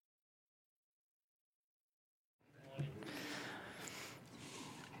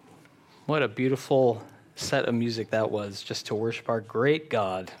What a beautiful set of music that was, just to worship our great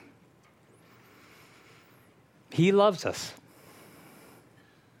God. He loves us.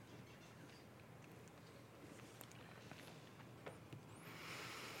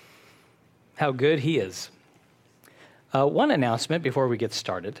 How good he is. One announcement before we get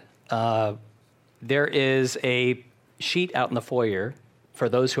started. There is a sheet out in the foyer for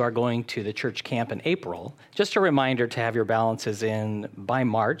those who are going to the church camp in April. Just a reminder to have your balances in by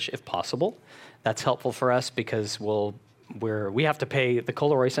March, if possible. That's helpful for us because we have to pay the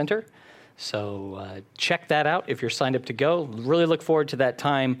Coloroy Center. So check that out if you're signed up to go. Really look forward to that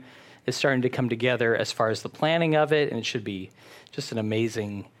time. It's starting to come together as far as the planning of it, and it should be just an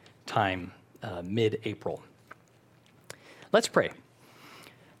amazing time mid-April. Let's pray.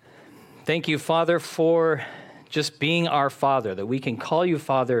 Thank you, Father, for just being our Father, that we can call you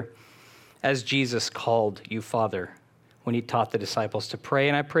Father as Jesus called you Father when he taught the disciples to pray.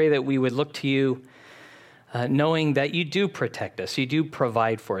 And I pray that we would look to you knowing that you do protect us, you do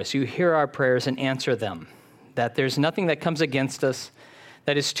provide for us, you hear our prayers and answer them, that there's nothing that comes against us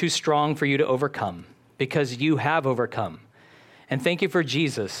that is too strong for you to overcome, because you have overcome. And thank you for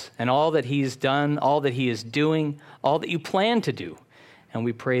Jesus and all that he's done, all that he is doing, all that you plan to do. And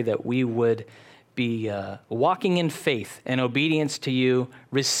we pray that we would be walking in faith and obedience to you,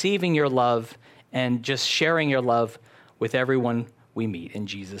 receiving your love, and just sharing your love with everyone we meet. In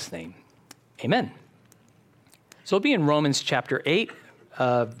Jesus' name, amen. So we'll be in Romans chapter 8,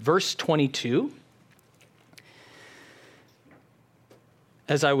 verse 22.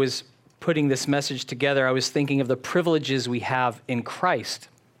 As I was putting this message together, I was thinking of the privileges we have in Christ.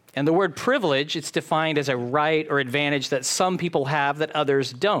 And the word privilege, it's defined as a right or advantage that some people have that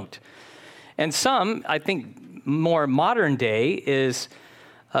others don't. And some, I think more modern day, is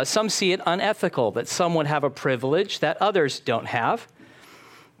some see it unethical that some would have a privilege that others don't have.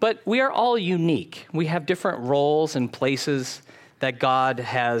 But we are all unique. We have different roles and places that God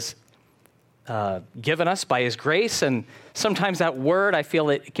has given us by his grace. And sometimes that word, I feel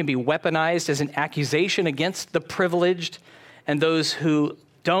it can be weaponized as an accusation against the privileged, and those who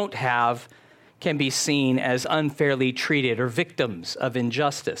don't have can be seen as unfairly treated or victims of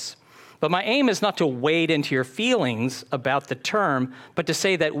injustice. But my aim is not to wade into your feelings about the term, but to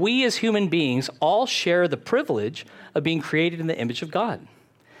say that we as human beings all share the privilege of being created in the image of God.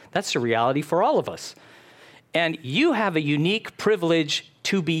 That's the reality for all of us. And you have a unique privilege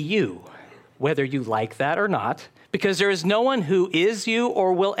to be you, whether you like that or not, because there is no one who is you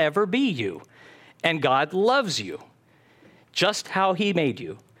or will ever be you. And God loves you just how he made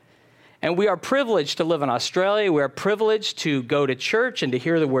you. And we are privileged to live in Australia. We are privileged to go to church and to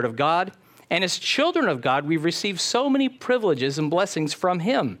hear the word of God. And as children of God, we've received so many privileges and blessings from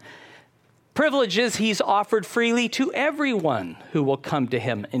him. Privileges he's offered freely to everyone who will come to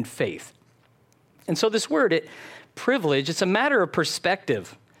him in faith. And so this word, privilege, it's a matter of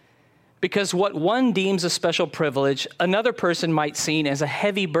perspective. Because what one deems a special privilege, another person might see as a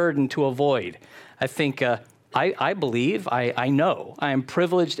heavy burden to avoid. I think, I believe, I know, I am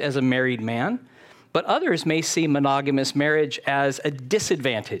privileged as a married man, but others may see monogamous marriage as a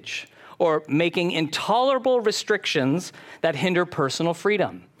disadvantage or making intolerable restrictions that hinder personal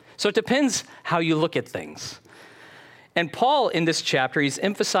freedom. So it depends how you look at things. And Paul, in this chapter, he's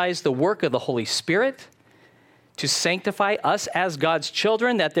emphasized the work of the Holy Spirit to sanctify us as God's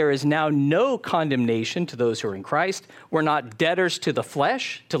children, that there is now no condemnation to those who are in Christ. We're not debtors to the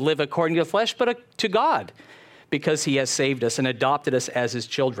flesh, to live according to the flesh, but to God, because he has saved us and adopted us as his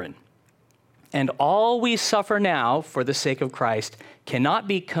children. And all we suffer now for the sake of Christ cannot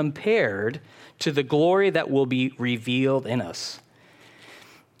be compared to the glory that will be revealed in us.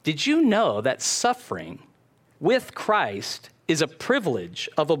 Did you know that suffering with Christ is a privilege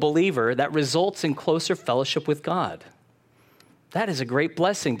of a believer that results in closer fellowship with God? That is a great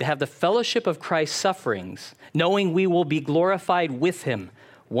blessing, to have the fellowship of Christ's sufferings, knowing we will be glorified with him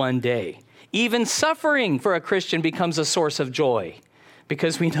one day. Even suffering for a Christian becomes a source of joy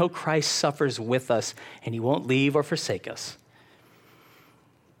because we know Christ suffers with us and he won't leave or forsake us.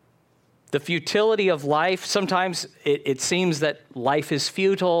 The futility of life, sometimes it seems that life is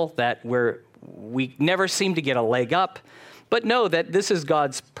futile, that we never seem to get a leg up. But know that this is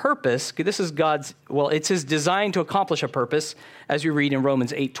God's purpose. It's his design to accomplish a purpose. As we read in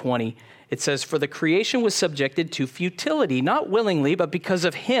Romans 8:20, it says, "For the creation was subjected to futility, not willingly, but because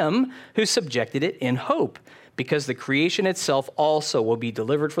of him who subjected it in hope, because the creation itself also will be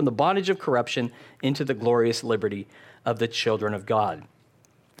delivered from the bondage of corruption into the glorious liberty of the children of God."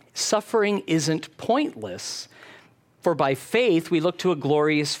 Suffering isn't pointless, for by faith we look to a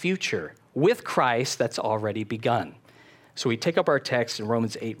glorious future with Christ that's already begun. So we take up our text in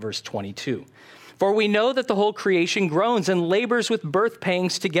Romans 8, verse 22. For we know that the whole creation groans and labors with birth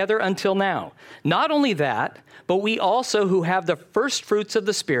pangs together until now. Not only that, but we also who have the first fruits of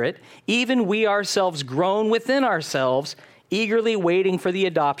the Spirit, even we ourselves groan within ourselves, eagerly waiting for the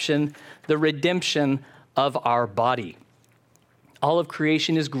adoption, the redemption of our body. All of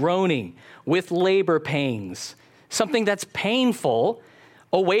creation is groaning with labor pangs, something that's painful,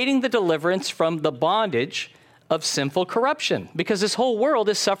 awaiting the deliverance from the bondage of sinful corruption, because this whole world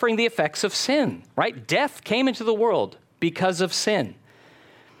is suffering the effects of sin, right? Death came into the world because of sin.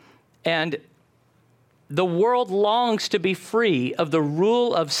 And the world longs to be free of the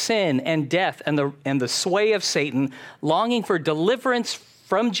rule of sin and death and the sway of Satan, longing for deliverance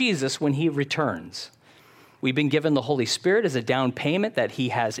from Jesus when he returns. We've been given the Holy Spirit as a down payment that he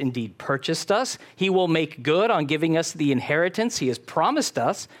has indeed purchased us. He will make good on giving us the inheritance he has promised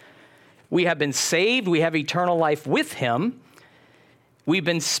us. We have been saved. We have eternal life with him. We've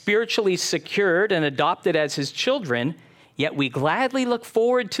been spiritually secured and adopted as his children, yet we gladly look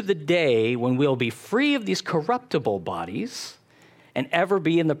forward to the day when we'll be free of these corruptible bodies and ever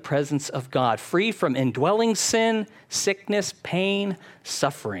be in the presence of God, free from indwelling sin, sickness, pain,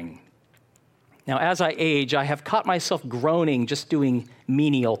 suffering. Now, as I age, I have caught myself groaning just doing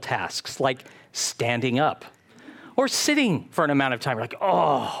menial tasks like standing up or sitting for an amount of time. Like,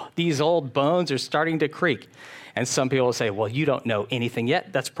 oh, these old bones are starting to creak. And some people will say, well, you don't know anything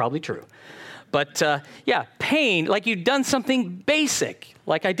yet. That's probably true. But pain, like you've done something basic.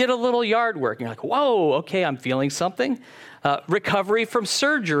 Like I did a little yard work. And you're like, whoa, okay, I'm feeling something. Recovery from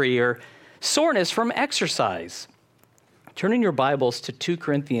surgery or soreness from exercise. Turn in your Bibles to 2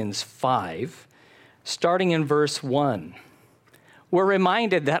 Corinthians 5, starting in verse 1. We're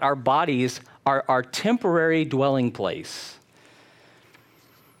reminded that our bodies are our temporary dwelling place.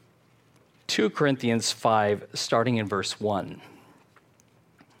 2 Corinthians 5, starting in verse 1.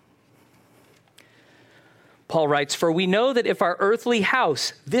 Paul writes, "For we know that if our earthly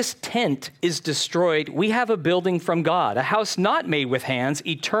house, this tent, is destroyed, we have a building from God, a house not made with hands,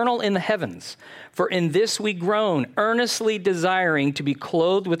 eternal in the heavens. For in this we groan, earnestly desiring to be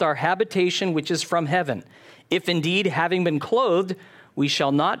clothed with our habitation which is from heaven. If indeed, having been clothed, we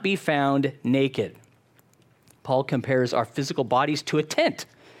shall not be found naked." Paul compares our physical bodies to a tent.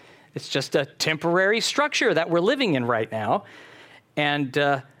 It's just a temporary structure that we're living in right now.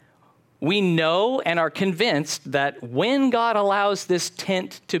 And we know and are convinced that when God allows this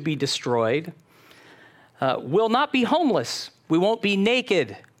tent to be destroyed, we'll not be homeless. We won't be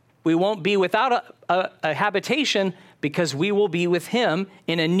naked. We won't be without a habitation because we will be with him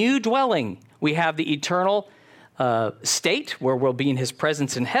in a new dwelling. We have the eternal state where we'll be in his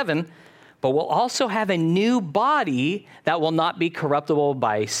presence in heaven, but we'll also have a new body that will not be corruptible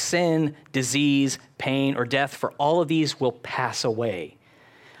by sin, disease, pain, or death, for all of these will pass away.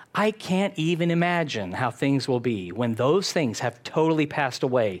 I can't even imagine how things will be when those things have totally passed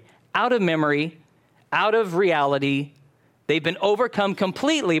away, out of memory, out of reality. They've been overcome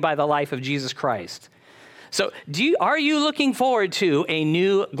completely by the life of Jesus Christ. So are you looking forward to a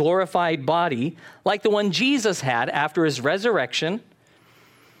new glorified body like the one Jesus had after his resurrection?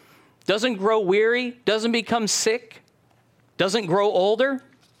 Doesn't grow weary, doesn't become sick, doesn't grow older?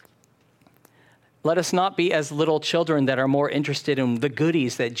 Let us not be as little children that are more interested in the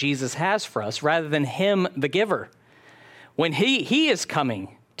goodies that Jesus has for us rather than him, the giver. When he is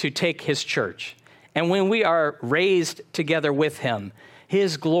coming to take his church, and when we are raised together with him,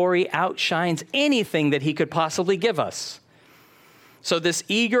 his glory outshines anything that he could possibly give us. So this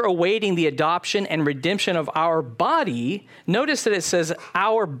eager awaiting the adoption and redemption of our body, notice that it says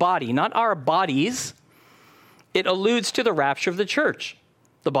our body, not our bodies. It alludes to the rapture of the church,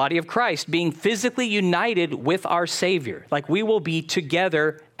 the body of Christ, being physically united with our Savior. Like we will be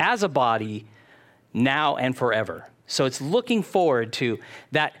together as a body now and forever. So it's looking forward to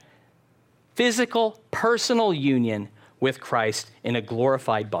that physical, personal union with Christ in a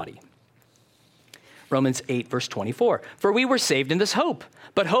glorified body. Romans 8, verse 24. "For we were saved in this hope,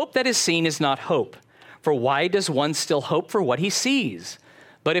 but hope that is seen is not hope. For why does one still hope for what he sees?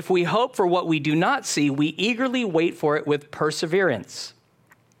 But if we hope for what we do not see, we eagerly wait for it with perseverance."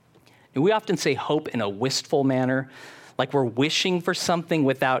 And we often say hope in a wistful manner, like we're wishing for something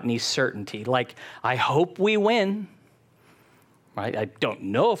without any certainty. Like, I hope we win. Right? I don't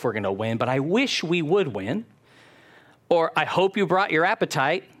know if we're going to win, but I wish we would win. Or I hope you brought your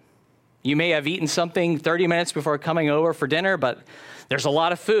appetite. You may have eaten something 30 minutes before coming over for dinner, but there's a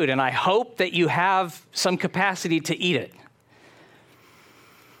lot of food, and I hope that you have some capacity to eat it.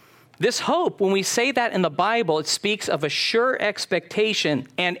 This hope, when we say that in the Bible, it speaks of a sure expectation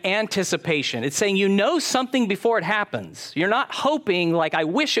and anticipation. It's saying you know something before it happens. You're not hoping like, I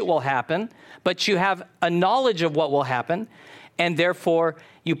wish it will happen, but you have a knowledge of what will happen, and therefore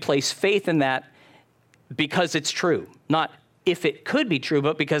you place faith in that because it's true. Not if it could be true,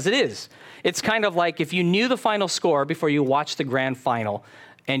 but because it is. It's kind of like if you knew the final score before you watched the grand final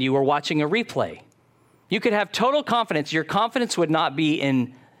and you were watching a replay. You could have total confidence. Your confidence would have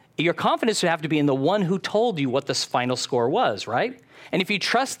to be in the one who told you what this final score was, right? And if you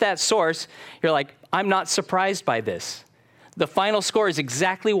trust that source, you're like, I'm not surprised by this. The final score is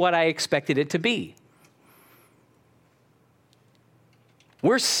exactly what I expected it to be.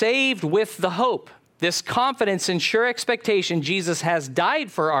 We're saved with the hope, this confidence and sure expectation. Jesus has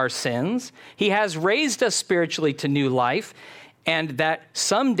died for our sins. He has raised us spiritually to new life, and that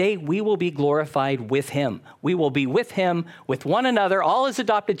someday we will be glorified with him. We will be with him, with one another, all as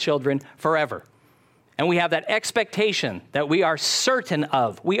adopted children forever. And we have that expectation that we are certain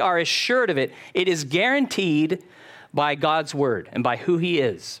of. We are assured of it. It is guaranteed by God's word and by who he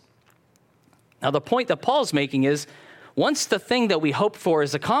is. Now, the point that Paul's making is, once the thing that we hoped for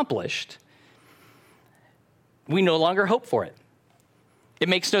is accomplished, we no longer hope for it. It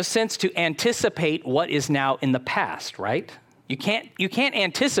makes no sense to anticipate what is now in the past, right? You can't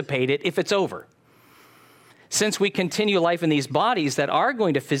anticipate it if it's over. Since we continue life in these bodies that are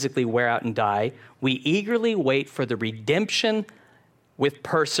going to physically wear out and die, we eagerly wait for the redemption with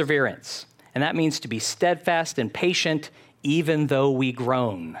perseverance. And that means to be steadfast and patient even though we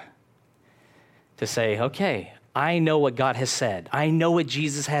groan. To say, okay, I know what God has said. I know what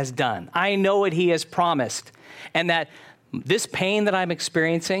Jesus has done. I know what he has promised. And that this pain that I'm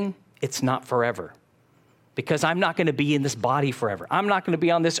experiencing, it's not forever. Because I'm not going to be in this body forever. I'm not going to be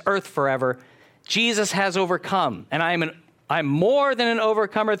on this earth forever. Jesus has overcome, and I'm more than an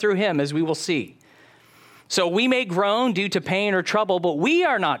overcomer through him, as we will see. So we may groan due to pain or trouble, but we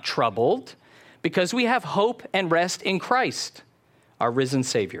are not troubled because we have hope and rest in Christ, our risen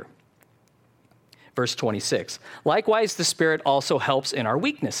Savior. Verse 26, likewise, the Spirit also helps in our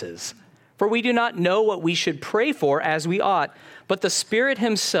weaknesses. For we do not know what we should pray for as we ought, but the Spirit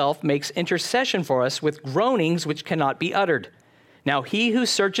himself makes intercession for us with groanings which cannot be uttered. Now he who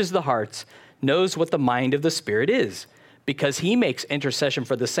searches the hearts knows what the mind of the Spirit is, because he makes intercession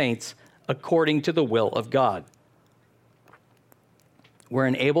for the saints according to the will of God. We're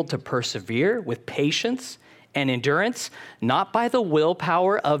enabled to persevere with patience and endurance, not by the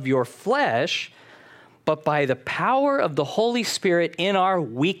willpower of your flesh, but by the power of the Holy Spirit in our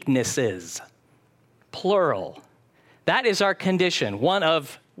weaknesses. Plural. That is our condition, one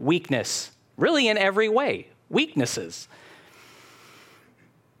of weakness, really in every way, weaknesses.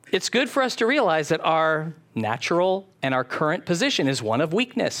 It's good for us to realize that our natural and our current position is one of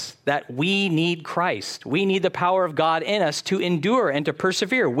weakness, that we need Christ. We need the power of God in us to endure and to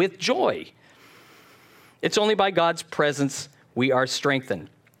persevere with joy. It's only by God's presence we are strengthened.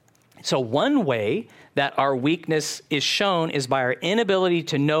 So one way that our weakness is shown is by our inability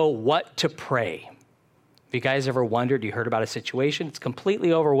to know what to pray. Have you guys ever wondered, you heard about a situation, it's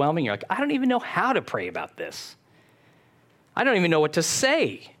completely overwhelming, you're like, I don't even know how to pray about this. I don't even know what to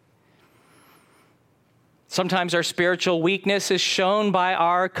say. Sometimes our spiritual weakness is shown by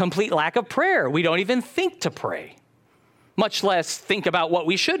our complete lack of prayer. We don't even think to pray, much less think about what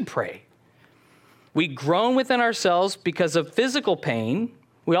we should pray. We groan within ourselves because of physical pain.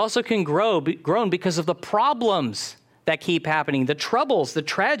 We also can groan because of the problems that keep happening, the troubles, the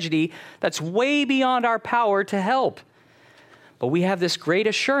tragedy that's way beyond our power to help. But we have this great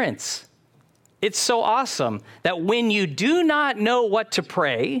assurance. It's so awesome that when you do not know what to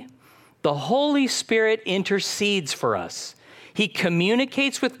pray, the Holy Spirit intercedes for us. He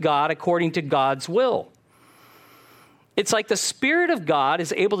communicates with God according to God's will. It's like the Spirit of God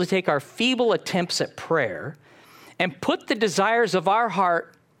is able to take our feeble attempts at prayer and put the desires of our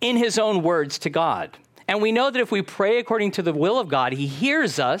heart in his own words to God. And we know that if we pray according to the will of God, he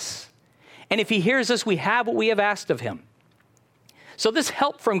hears us. And if he hears us, we have what we have asked of him. So this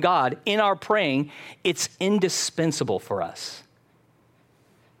help from God in our praying, it's indispensable for us.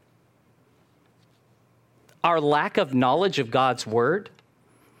 Our lack of knowledge of God's word,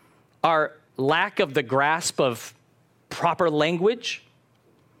 our lack of the grasp of proper language,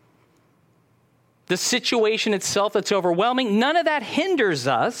 the situation itself that's overwhelming, none of that hinders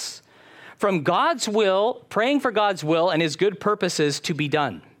us from God's will, praying for God's will and his good purposes to be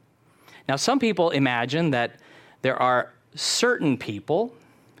done. Now, some people imagine that there are certain people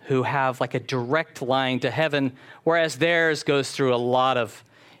who have like a direct line to heaven, whereas theirs goes through a lot of,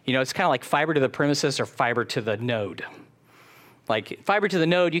 it's kind of like fiber to the premises or fiber to the node. Like fiber to the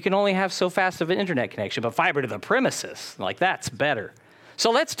node, you can only have so fast of an internet connection, but fiber to the premises, like that's better. So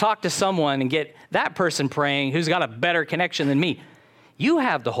let's talk to someone and get that person praying who's got a better connection than me. You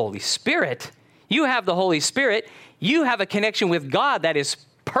have the Holy Spirit. You have the Holy Spirit. You have a connection with God that is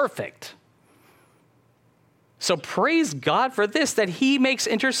perfect. So praise God for this, that he makes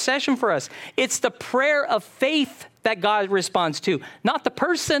intercession for us. It's the prayer of faith that God responds to, not the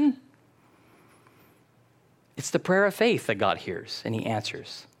person. It's the prayer of faith that God hears and he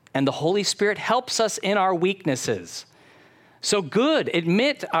answers. And the Holy Spirit helps us in our weaknesses. So good,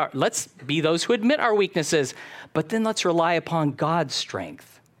 let's be those who admit our weaknesses, but then let's rely upon God's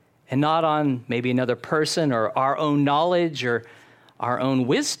strength and not on maybe another person or our own knowledge or our own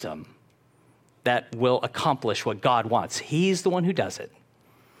wisdom that will accomplish what God wants. He's the one who does it.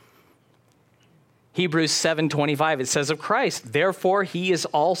 Hebrews 7:25, it says of Christ, therefore he is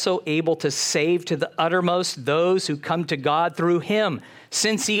also able to save to the uttermost those who come to God through him,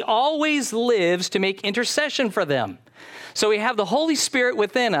 since he always lives to make intercession for them. So we have the Holy Spirit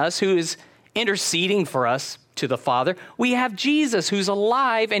within us who is interceding for us to the Father. We have Jesus who's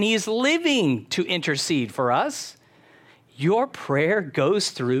alive and he is living to intercede for us. Your prayer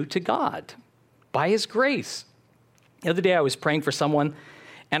goes through to God by his grace. The other day I was praying for someone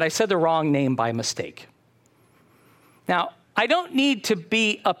and I said the wrong name by mistake. Now, I don't need to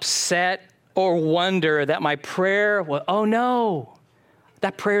be upset or wonder that my prayer, oh no,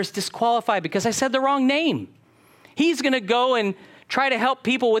 that prayer is disqualified because I said the wrong name. He's going to go and try to help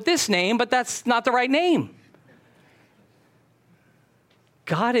people with this name, but that's not the right name.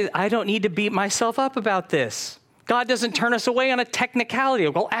 I don't need to beat myself up about this. God doesn't turn us away on a technicality.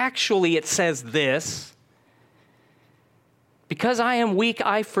 Well, actually, it says this. Because I am weak,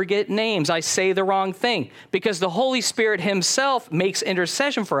 I forget names. I say the wrong thing. Because the Holy Spirit himself makes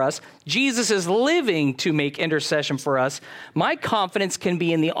intercession for us. Jesus is living to make intercession for us. My confidence can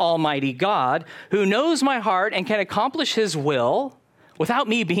be in the Almighty God who knows my heart and can accomplish his will without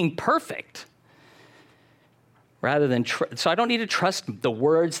me being perfect. So I don't need to trust the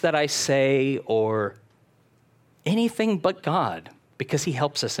words that I say or anything but God because he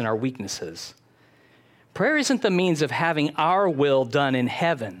helps us in our weaknesses. Prayer isn't the means of having our will done in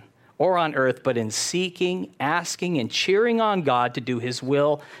heaven or on earth, but in seeking, asking, and cheering on God to do his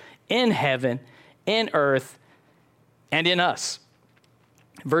will in heaven, in earth, and in us.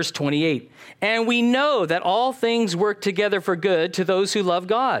 Verse 28, and we know that all things work together for good to those who love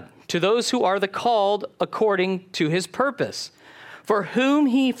God, to those who are the called according to his purpose. For whom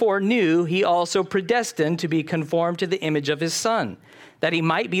he foreknew, he also predestined to be conformed to the image of his Son, that he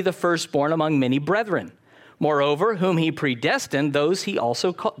might be the firstborn among many brethren. Moreover, whom he predestined, these he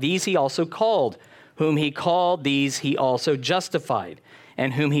also called. Whom he called, these he also justified.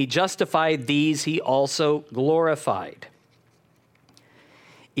 And whom he justified, these he also glorified.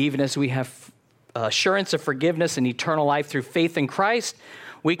 Even as we have assurance of forgiveness and eternal life through faith in Christ,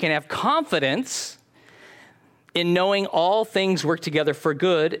 we can have confidence in knowing all things work together for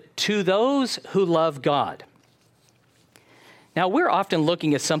good to those who love God. Now, we're often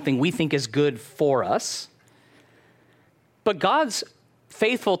looking at something we think is good for us, but God's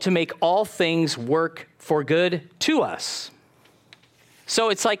faithful to make all things work for good to us. So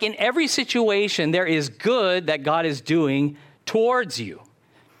it's like in every situation, there is good that God is doing towards you.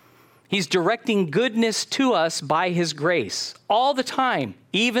 He's directing goodness to us by his grace all the time,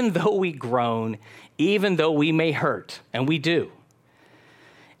 even though we groan, even though we may hurt, and we do.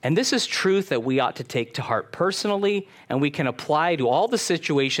 And this is truth that we ought to take to heart personally, and we can apply to all the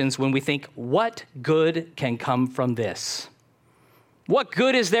situations when we think, what good can come from this? What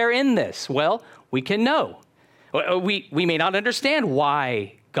good is there in this? Well, we can know. We may not understand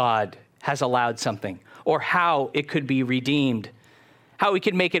why God has allowed something or how it could be redeemed, how we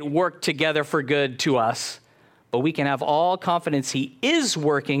could make it work together for good to us, but we can have all confidence he is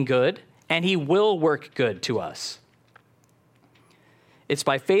working good and he will work good to us. It's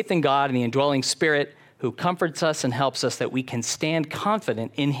by faith in God and the indwelling Spirit who comforts us and helps us that we can stand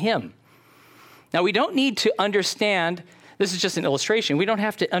confident in him. Now, we don't need to understand, this is just an illustration, we don't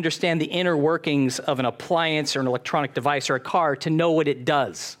have to understand the inner workings of an appliance or an electronic device or a car to know what it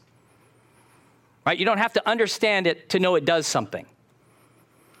does. Right? You don't have to understand it to know it does something.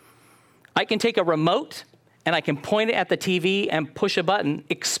 I can take a remote and I can point it at the TV and push a button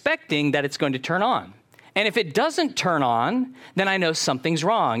expecting that it's going to turn on. And if it doesn't turn on, then I know something's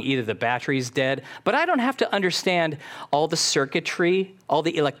wrong. Either the battery's dead, but I don't have to understand all the circuitry, all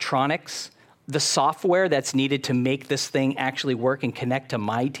the electronics, the software that's needed to make this thing actually work and connect to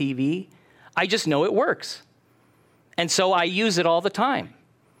my TV. I just know it works. And so I use it all the time.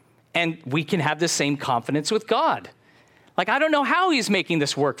 And we can have the same confidence with God. Like, I don't know how he's making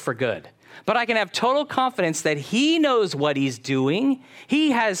this work for good, but I can have total confidence that he knows what he's doing.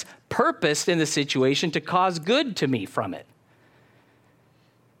 He has purposed in the situation to cause good to me from it.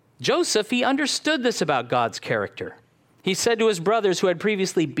 Joseph, he understood this about God's character. He said to his brothers who had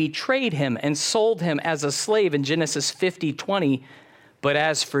previously betrayed him and sold him as a slave in Genesis 50:20, "But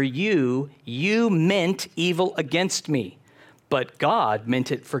as for you, you meant evil against me, but God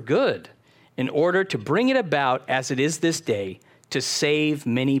meant it for good, in order to bring it about as it is this day, to save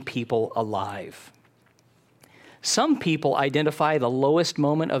many people alive." Some people identify the lowest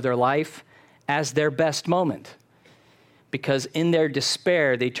moment of their life as their best moment, because in their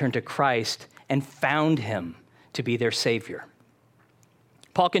despair, they turned to Christ and found him to be their Savior.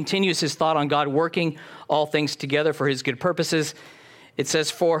 Paul continues his thought on God working all things together for his good purposes. It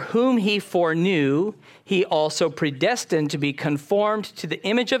says, "For whom he foreknew, he also predestined to be conformed to the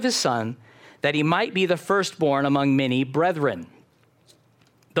image of his Son, that he might be the firstborn among many brethren."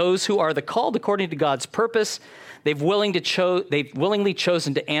 Those who are the called according to God's purpose, they've willingly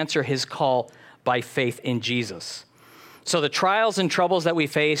chosen to answer his call by faith in Jesus. So the trials and troubles that we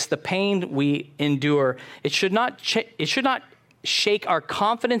face, the pain we endure, it should not shake our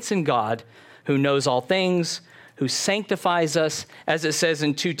confidence in God, who knows all things, who sanctifies us, as it says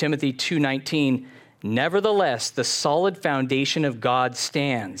in 2 Timothy 2:19, "Nevertheless, the solid foundation of God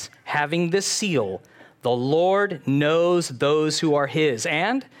stands, having this seal, the Lord knows those who are his,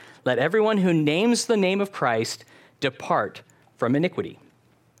 and let everyone who names the name of Christ depart from iniquity."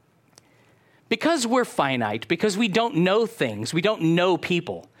 Because we're finite, because we don't know things, we don't know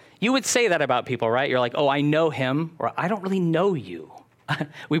people. You would say that about people, right? You're like, "Oh, I know him," or "I don't really know you."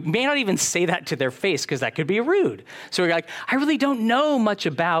 We may not even say that to their face because that could be rude. So we're like, "I really don't know much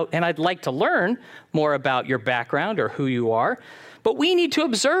about, and I'd like to learn more about your background or who you are." But we need to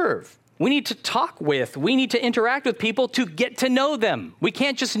observe. We need to talk with. We need to interact with people to get to know them. We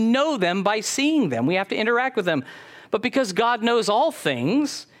can't just know them by seeing them. We have to interact with them. But because God knows all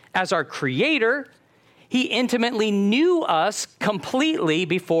things, as our creator, he intimately knew us completely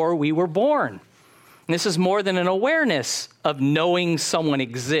before we were born. And this is more than an awareness of knowing someone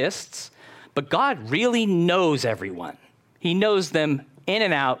exists, but God really knows everyone. He knows them in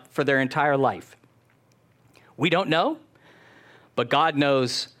and out for their entire life. We don't know, but God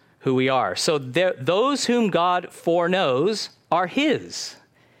knows who we are. So those whom God foreknows are his.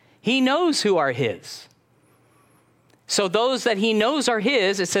 He knows who are his. So those that he knows are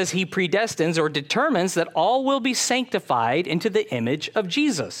his, it says he predestines or determines that all will be sanctified into the image of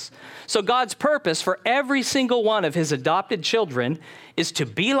Jesus. So God's purpose for every single one of his adopted children is to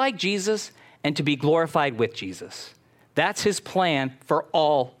be like Jesus and to be glorified with Jesus. That's his plan for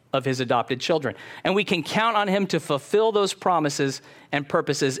all of his adopted children. And we can count on him to fulfill those promises and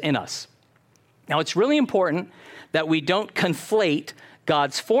purposes in us. Now, it's really important that we don't conflate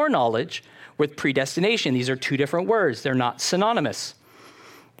God's foreknowledge with predestination. These are two different words. They're not synonymous.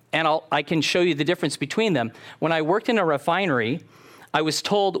 And I can show you the difference between them. When I worked in a refinery, I was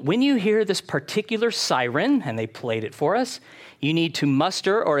told, when you hear this particular siren, and they played it for us, you need to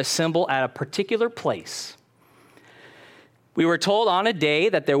muster or assemble at a particular place. We were told on a day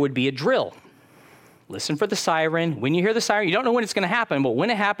that there would be a drill. Listen for the siren. When you hear the siren, you don't know when it's going to happen, but when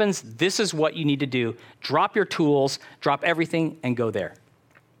it happens, this is what you need to do. Drop your tools, drop everything, and go there.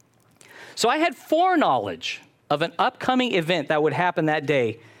 So I had foreknowledge of an upcoming event that would happen that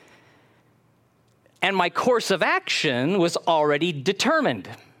day, and my course of action was already determined,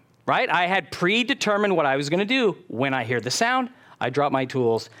 right? I had predetermined what I was going to do. When I hear the sound, I drop my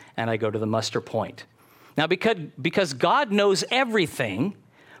tools, and I go to the muster point. Now, because God knows everything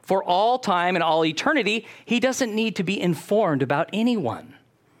for all time and all eternity, he doesn't need to be informed about anyone.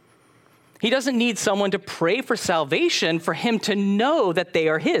 He doesn't need someone to pray for salvation for him to know that they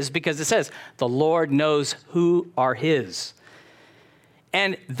are his, because it says, the Lord knows who are his.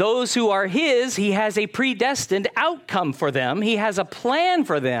 And those who are his, he has a predestined outcome for them. He has a plan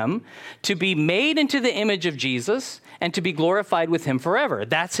for them to be made into the image of Jesus and to be glorified with him forever.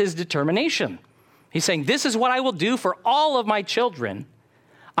 That's his determination. He's saying, this is what I will do for all of my children.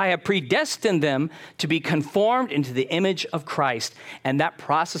 I have predestined them to be conformed into the image of Christ. And that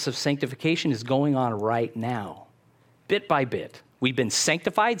process of sanctification is going on right now, bit by bit. We've been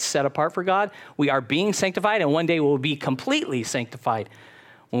sanctified, set apart for God. We are being sanctified, and one day we'll be completely sanctified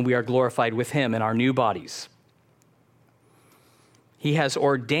when we are glorified with him in our new bodies. He has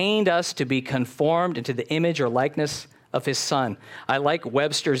ordained us to be conformed into the image or likeness of his Son. I like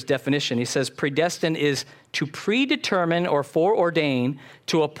Webster's definition. He says, predestined is to predetermine or foreordain,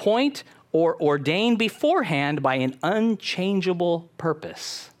 to appoint or ordain beforehand by an unchangeable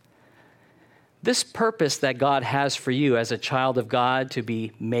purpose. This purpose that God has for you as a child of God to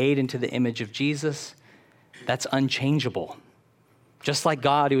be made into the image of Jesus, that's unchangeable. Just like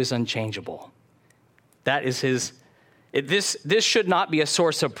God, who is unchangeable. That is his. This should not be a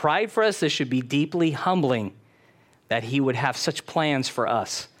source of pride for us. This should be deeply humbling that he would have such plans for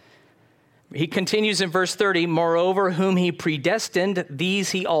us. He continues in verse 30, moreover, whom he predestined,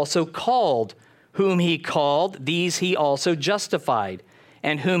 these he also called. Whom he called, these he also justified.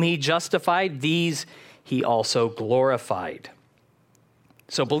 And whom he justified, these he also glorified.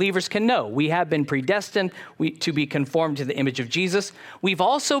 So believers can know we have been predestined to be conformed to the image of Jesus. We've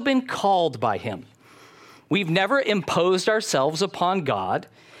also been called by him. We've never imposed ourselves upon God.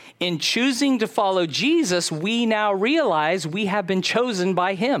 In choosing to follow Jesus, we now realize we have been chosen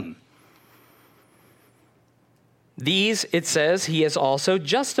by him. These, it says, he is also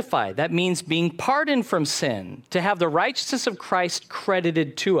justified. That means being pardoned from sin, to have the righteousness of Christ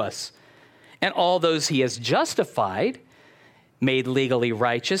credited to us. And all those he has justified, made legally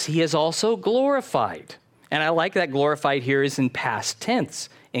righteous, he is also glorified. And I like that glorified here is in past tense.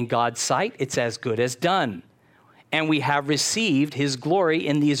 In God's sight, it's as good as done. And we have received his glory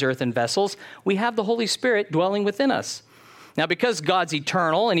in these earthen vessels. We have the Holy Spirit dwelling within us. Now, because God's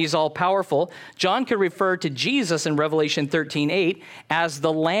eternal and he's all-powerful, John could refer to Jesus in Revelation 13:8 as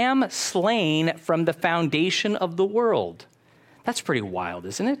the Lamb slain from the foundation of the world. That's pretty wild,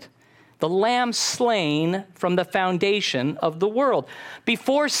 isn't it? The Lamb slain from the foundation of the world.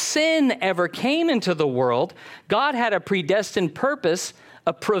 Before sin ever came into the world, God had a predestined purpose,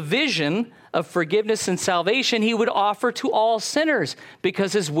 a provision of forgiveness and salvation he would offer to all sinners,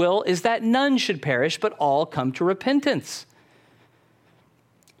 because his will is that none should perish, but all come to repentance.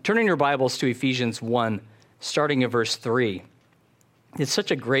 Turn in your Bibles to Ephesians 1, starting at verse 3. It's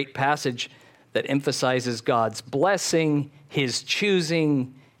such a great passage that emphasizes God's blessing, his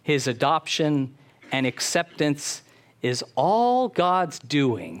choosing, his adoption, and acceptance is all God's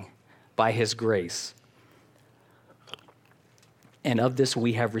doing by his grace. And of this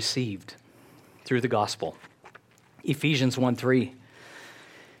we have received through the gospel. Ephesians 1:3.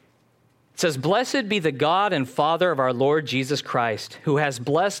 It says, blessed be the God and Father of our Lord Jesus Christ, who has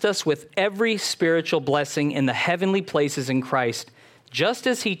blessed us with every spiritual blessing in the heavenly places in Christ, just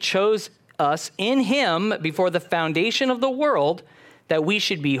as he chose us in him before the foundation of the world, that we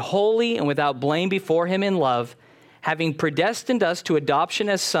should be holy and without blame before him in love, having predestined us to adoption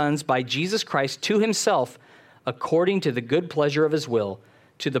as sons by Jesus Christ to himself, according to the good pleasure of his will,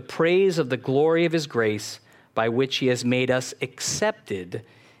 to the praise of the glory of his grace, by which he has made us accepted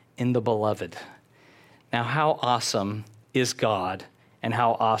in the beloved. Now, how awesome is God, and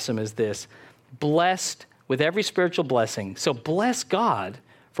how awesome is this? Blessed with every spiritual blessing. So bless God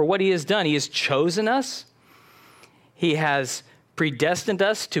for what he has done. He has chosen us. He has predestined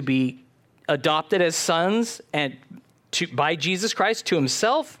us to be adopted as sons and by Jesus Christ to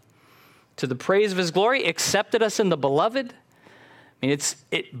himself, to the praise of his glory, accepted us in the beloved. I mean,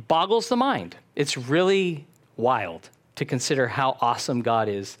 it boggles the mind. It's really wild to consider how awesome God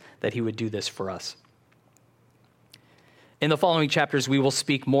is that he would do this for us. In the following chapters, we will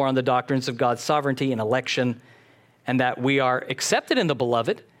speak more on the doctrines of God's sovereignty and election, and that we are accepted in the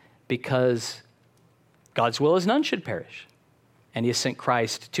beloved because God's will is none should perish, and he has sent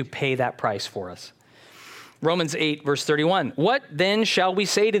Christ to pay that price for us. Romans 8, verse 31, what then shall we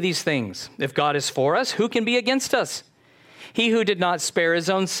say to these things? If God is for us, who can be against us? He who did not spare his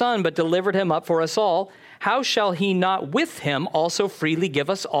own son, but delivered him up for us all, how shall he not with him also freely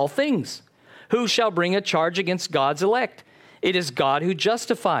give us all things? Who shall bring a charge against God's elect? It is God who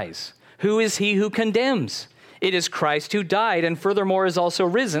justifies. Who is he who condemns? It is Christ who died and furthermore is also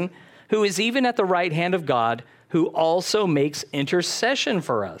risen, who is even at the right hand of God, who also makes intercession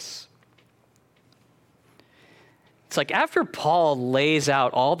for us. It's like after Paul lays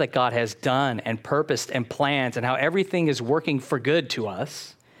out all that God has done and purposed and planned and how everything is working for good to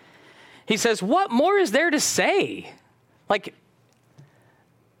us, he says, what more is there to say? Like,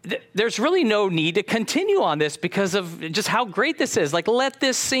 there's really no need to continue on this because of just how great this is. Like, let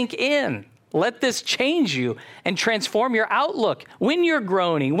this sink in. Let this change you and transform your outlook when you're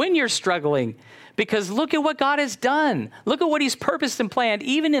groaning, when you're struggling. Because look at what God has done. Look at what he's purposed and planned.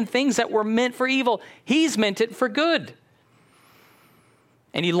 Even in things that were meant for evil, he's meant it for good.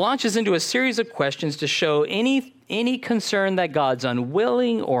 And he launches into a series of questions to show any concern that God's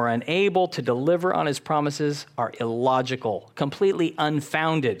unwilling or unable to deliver on his promises are illogical, completely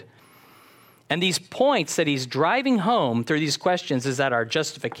unfounded. And these points that he's driving home through these questions is that our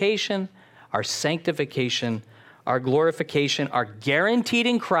justification, our sanctification, our glorification are guaranteed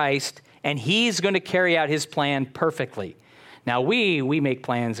in Christ, and he's going to carry out his plan perfectly. Now we make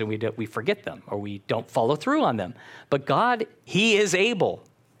plans and we forget them or we don't follow through on them. But God, he is able.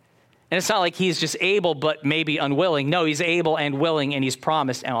 And it's not like he's just able but maybe unwilling. No, he's able and willing and he's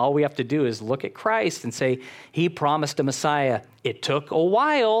promised. And all we have to do is look at Christ and say, he promised a Messiah. It took a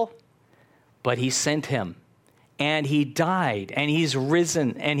while, but he sent him. And he died and he's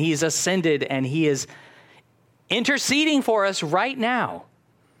risen and he's ascended and he is interceding for us right now.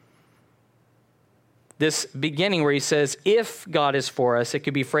 This beginning where he says, if God is for us, it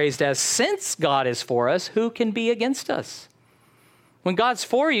could be phrased as, since God is for us, who can be against us? When God's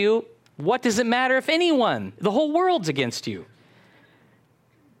for you, what does it matter if anyone? The whole world's against you.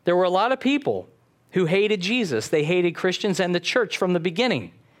 There were a lot of people who hated Jesus. They hated Christians and the church from the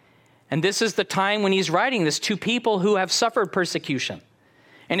beginning. And this is the time when he's writing this to people who have suffered persecution.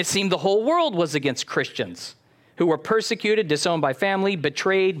 And it seemed the whole world was against Christians who were persecuted, disowned by family,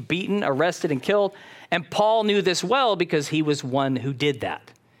 betrayed, beaten, arrested, and killed. And Paul knew this well because he was one who did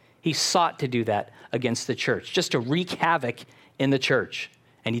that. He sought to do that against the church, just to wreak havoc in the church.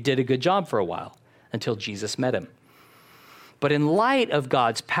 And he did a good job for a while until Jesus met him. But in light of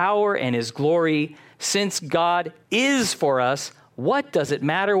God's power and his glory, since God is for us, what does it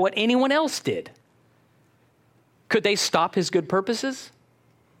matter what anyone else did? Could they stop his good purposes?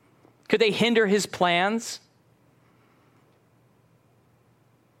 Could they hinder his plans?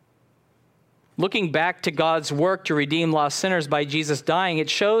 Looking back to God's work to redeem lost sinners by Jesus dying, it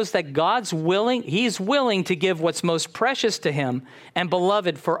shows that he's willing to give what's most precious to him and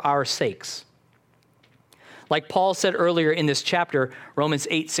beloved for our sakes. Like Paul said earlier in this chapter, Romans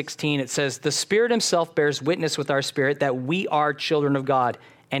 8:16, it says, the Spirit himself bears witness with our spirit that we are children of God.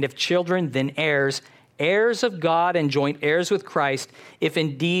 And if children, then heirs, heirs of God and joint heirs with Christ, if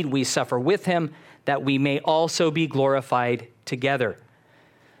indeed we suffer with him, that we may also be glorified together.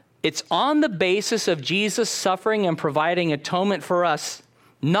 It's on the basis of Jesus suffering and providing atonement for us,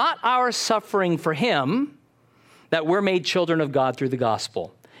 not our suffering for him, that we're made children of God through the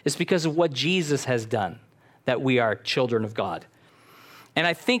gospel. It's because of what Jesus has done that we are children of God. And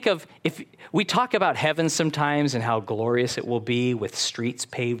I think of, if we talk about heaven sometimes and how glorious it will be with streets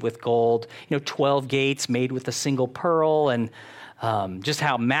paved with gold, 12 gates made with a single pearl, and just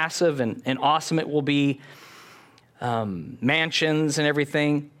how massive and awesome it will be, mansions and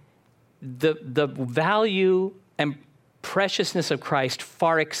everything. The value and preciousness of Christ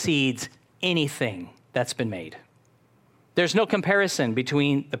far exceeds anything that's been made. There's no comparison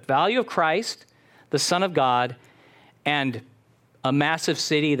between the value of Christ, the Son of God, and a massive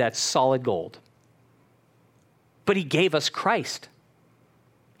city that's solid gold. But he gave us Christ.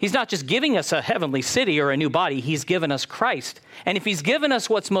 He's not just giving us a heavenly city or a new body, he's given us Christ. And if he's given us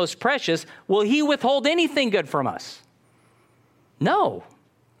what's most precious, will he withhold anything good from us? No.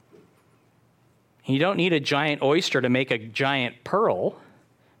 You don't need a giant oyster to make a giant pearl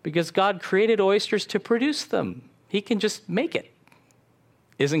because God created oysters to produce them. He can just make it.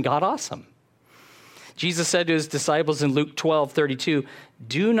 Isn't God awesome? Jesus said to his disciples in Luke 12:32,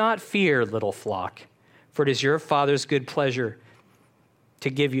 do not fear, little flock, for it is your Father's good pleasure to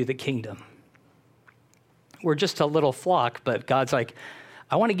give you the kingdom. We're just a little flock, but God's like,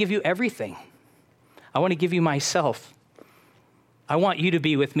 I want to give you everything. I want to give you myself. I want you to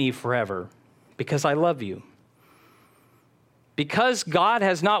be with me forever because I love you. Because God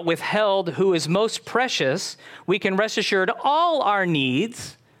has not withheld who is most precious, we can rest assured all our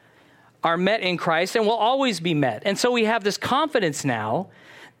needs are met in Christ and will always be met. And so we have this confidence now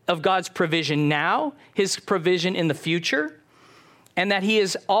of God's provision now, his provision in the future, and that he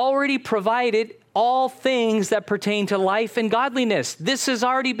has already provided all things that pertain to life and godliness. This has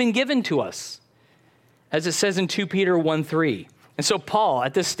already been given to us, as it says in 2 Peter 1:3. And so Paul,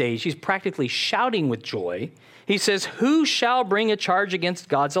 at this stage, he's practically shouting with joy. He says, who shall bring a charge against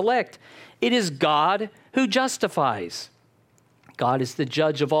God's elect? It is God who justifies. God is the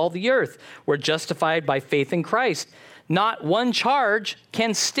judge of all the earth. We're justified by faith in Christ. Not one charge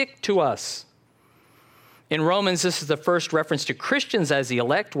can stick to us. In Romans, this is the first reference to Christians as the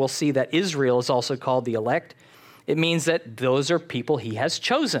elect. We'll see that Israel is also called the elect. It means that those are people he has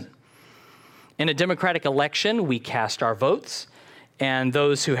chosen. In a democratic election, we cast our votes, and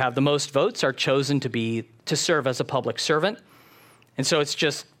those who have the most votes are chosen to serve as a public servant. And so it's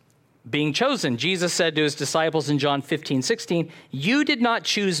just being chosen. Jesus said to his disciples in John 15:16, you did not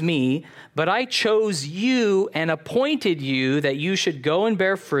choose me, but I chose you and appointed you that you should go and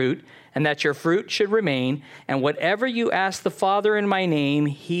bear fruit, and that your fruit should remain, and whatever you ask the Father in my name,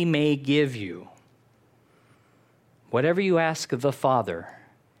 he may give you. Whatever you ask the Father.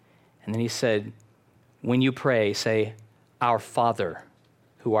 And then he said, when you pray, say, our Father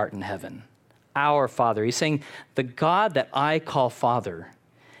who art in heaven. our Father. He's saying the God that I call Father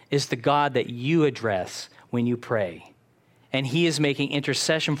is the God that you address when you pray. And he is making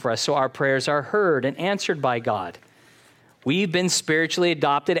intercession for us so our prayers are heard and answered by God. We've been spiritually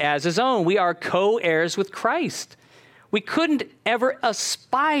adopted as his own. We are co-heirs with Christ. We couldn't ever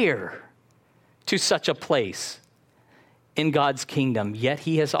aspire to such a place in God's kingdom, yet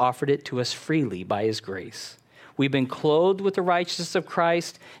he has offered it to us freely by his grace. We've been clothed with the righteousness of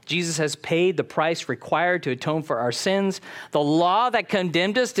Christ. Jesus has paid the price required to atone for our sins. The law that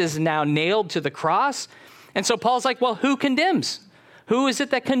condemned us is now nailed to the cross. And so Paul's like, well, who condemns? Who is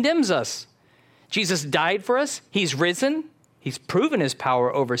it that condemns us? Jesus died for us. He's risen. He's proven his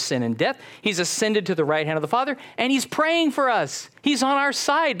power over sin and death. He's ascended to the right hand of the Father, and he's praying for us. He's on our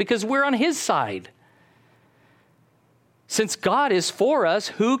side because we're on his side. Since God is for us,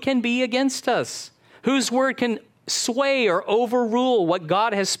 who can be against us? Whose word can sway or overrule what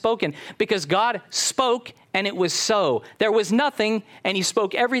God has spoken? Because God spoke and it was so. There was nothing and he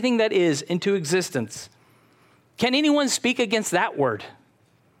spoke everything that is into existence. Can anyone speak against that word?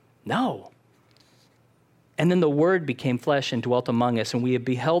 No. And then the word became flesh and dwelt among us, and we have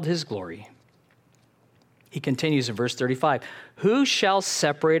beheld his glory. He continues in verse 35, who shall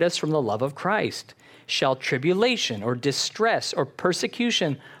separate us from the love of Christ? Shall tribulation or distress or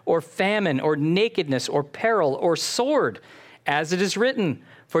persecution or famine or nakedness or peril or sword? As it is written,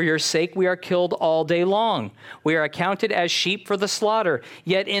 for your sake we are killed all day long. We are accounted as sheep for the slaughter.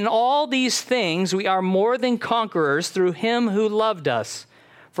 Yet in all these things we are more than conquerors through him who loved us.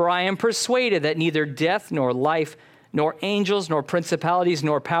 For I am persuaded that neither death nor life, nor angels, nor principalities,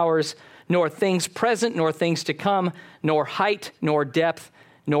 nor powers, nor things present, nor things to come, nor height, nor depth,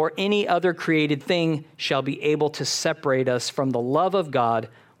 nor any other created thing shall be able to separate us from the love of God,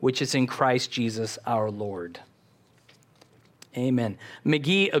 which is in Christ Jesus our Lord. Amen.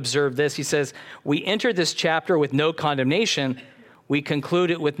 McGee observed this. He says, we enter this chapter with no condemnation. We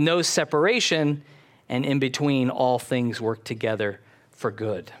conclude it with no separation. And in between, all things work together for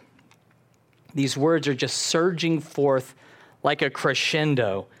good. These words are just surging forth like a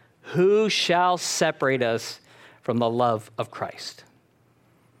crescendo. Who shall separate us from the love of Christ?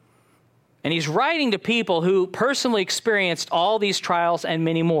 And he's writing to people who personally experienced all these trials and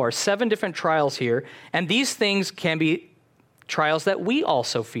many more. 7 different trials here. And these things can be trials that we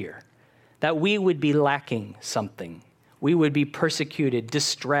also fear, that we would be lacking something. We would be persecuted,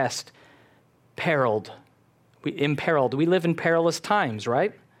 distressed, imperiled. We live in perilous times,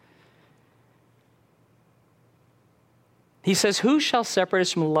 right? He says, who shall separate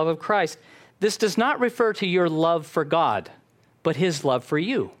us from the love of Christ? This does not refer to your love for God, but his love for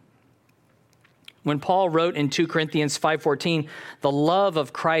you. When Paul wrote in 2 Corinthians 5:14, the love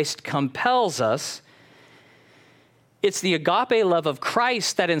of Christ compels us, it's the agape love of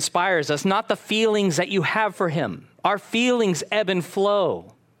Christ that inspires us, not the feelings that you have for him. Our feelings ebb and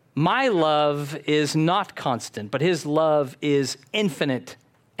flow. My love is not constant, but his love is infinite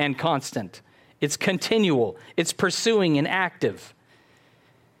and constant. It's continual. It's pursuing and active.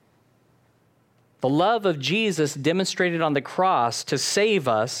 The love of Jesus demonstrated on the cross to save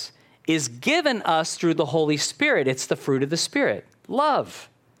us is given us through the Holy Spirit. It's the fruit of the Spirit. Love.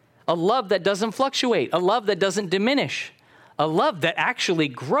 A love that doesn't fluctuate. A love that doesn't diminish. A love that actually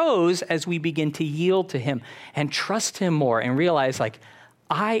grows as we begin to yield to him and trust him more and realize, like,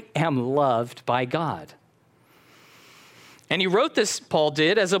 I am loved by God. And he wrote this, Paul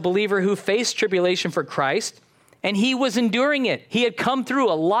did, as a believer who faced tribulation for Christ, and he was enduring it. He had come through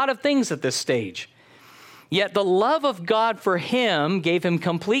a lot of things at this stage. Yet the love of God for him gave him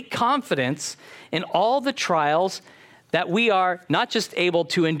complete confidence in all the trials that we are not just able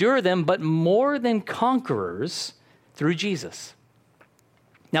to endure them, but more than conquerors through Jesus.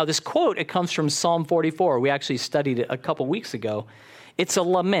 Now, this quote, it comes from Psalm 44. We actually studied it a couple weeks ago. It's a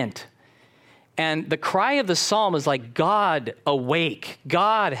lament. And the cry of the psalm is like, God, awake.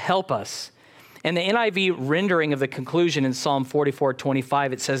 God, help us. And the NIV rendering of the conclusion in Psalm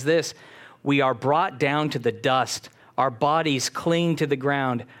 44:25, it says this, we are brought down to the dust. Our bodies cling to the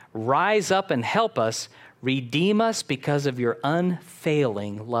ground. Rise up and help us. Redeem us because of your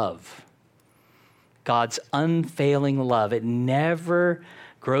unfailing love. God's unfailing love. It never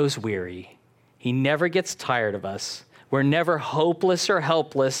grows weary. He never gets tired of us. We're never hopeless or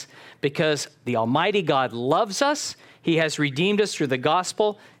helpless because the Almighty God loves us. He has redeemed us through the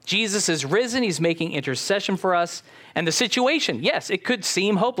gospel. Jesus is risen. He's making intercession for us. And the situation, yes, it could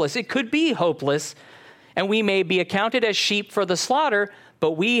seem hopeless. It could be hopeless. And we may be accounted as sheep for the slaughter,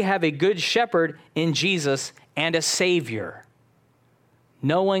 but we have a good shepherd in Jesus and a Savior.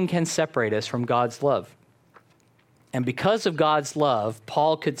 No one can separate us from God's love. And because of God's love,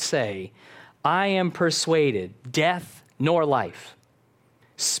 Paul could say, I am persuaded, death nor life,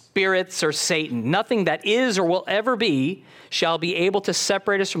 spirits or Satan, nothing that is or will ever be shall be able to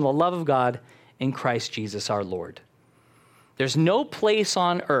separate us from the love of God in Christ Jesus our Lord. There's no place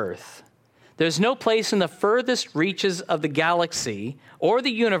on earth, there's no place in the furthest reaches of the galaxy or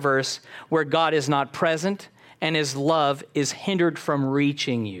the universe where God is not present and his love is hindered from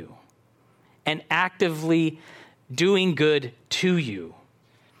reaching you and actively doing good to you.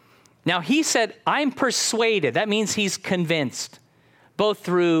 Now, he said, I'm persuaded. That means he's convinced, both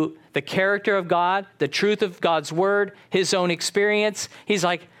through the character of God, the truth of God's word, his own experience. He's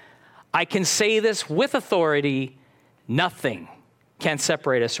like, I can say this with authority. Nothing can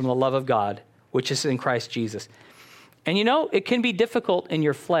separate us from the love of God, which is in Christ Jesus. And you know, it can be difficult in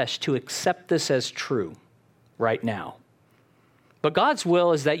your flesh to accept this as true right now. But God's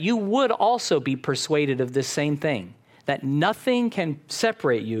will is that you would also be persuaded of this same thing, that nothing can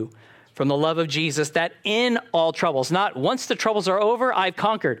separate you from the love of Jesus, that in all troubles, not once the troubles are over, I've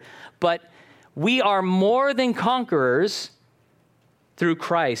conquered, but we are more than conquerors through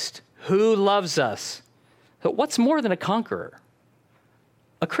Christ who loves us. So what's more than a conqueror?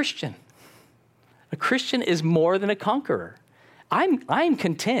 A Christian. A Christian is more than a conqueror. I'm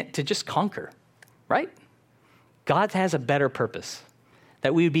content to just conquer, right? God has a better purpose,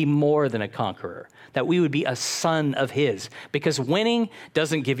 that we would be more than a conqueror, that we would be a son of his, because winning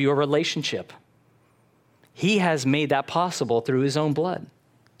doesn't give you a relationship. He has made that possible through his own blood,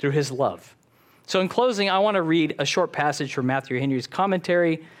 through his love. So in closing, I want to read a short passage from Matthew Henry's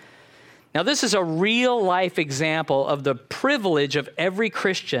commentary. Now, this is a real life example of the privilege of every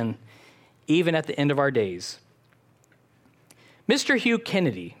Christian, even at the end of our days. Mr. Hugh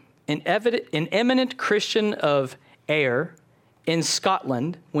Kennedy, an eminent Christian of Ayr in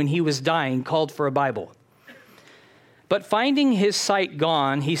Scotland, when he was dying, called for a Bible. But finding his sight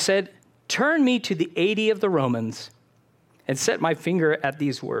gone, he said, "Turn me to the 80 of the Romans and set my finger at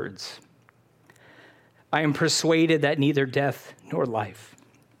these words. I am persuaded that neither death nor life.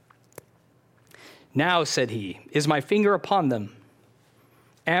 Now, said he, is my finger upon them.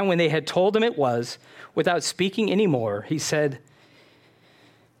 And when they had told him it was, without speaking any more, he said,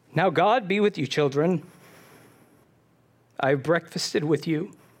 Now God be with you, children. I have breakfasted with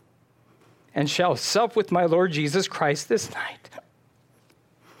you and shall sup with my Lord Jesus Christ this night.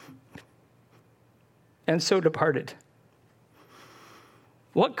 And so departed.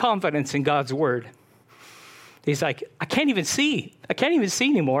 What confidence in God's word. He's like, I can't even see. I can't even see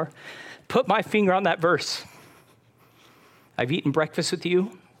anymore. Put my finger on that verse. I've eaten breakfast with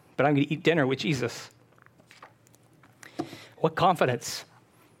you, but I'm going to eat dinner with Jesus. What confidence.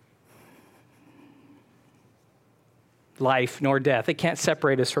 Life nor death. It can't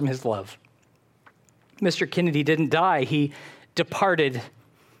separate us from his love. Mr. Kennedy didn't die. He departed.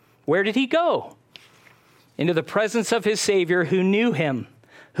 Where did he go? Into the presence of his Savior who knew him,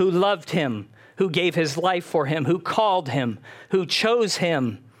 who loved him, who gave his life for him, who called him, who chose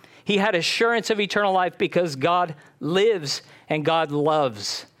him. He had assurance of eternal life because God lives and God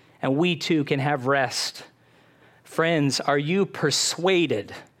loves, and we too can have rest. Friends, are you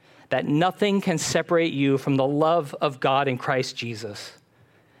persuaded that nothing can separate you from the love of God in Christ Jesus?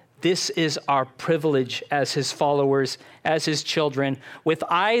 This is our privilege as his followers, as his children, with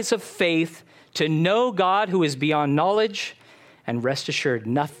eyes of faith to know God who is beyond knowledge, and rest assured,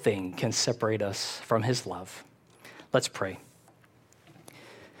 nothing can separate us from his love. Let's pray.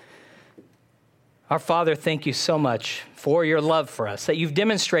 Our Father, thank you so much for your love for us, that you've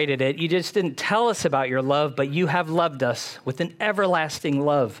demonstrated it. You just didn't tell us about your love, but you have loved us with an everlasting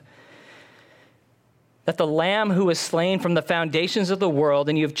love. That the Lamb who was slain from the foundations of the world,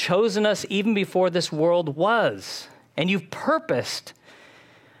 and you've chosen us even before this world was, and you've purposed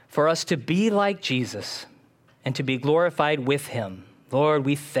for us to be like Jesus and to be glorified with him. Lord,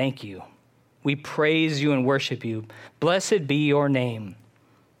 we thank you. We praise you and worship you. Blessed be your name.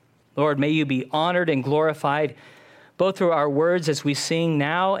 Lord, may you be honored and glorified both through our words as we sing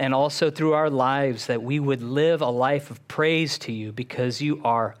now and also through our lives, that we would live a life of praise to you because you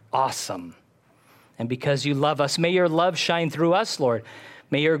are awesome and because you love us. May your love shine through us, Lord.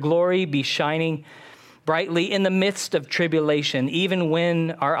 May your glory be shining brightly in the midst of tribulation, even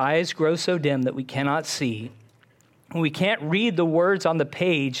when our eyes grow so dim that we cannot see. When we can't read the words on the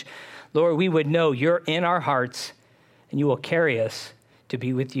page, Lord, we would know you're in our hearts and you will carry us to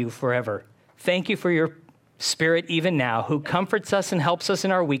be with you forever. Thank you for your Spirit even now, who comforts us and helps us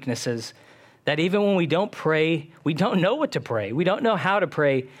in our weaknesses, that even when we don't pray, we don't know what to pray, we don't know how to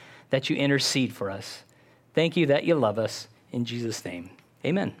pray, that you intercede for us. Thank you that you love us. In Jesus' name,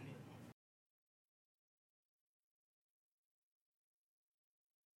 amen.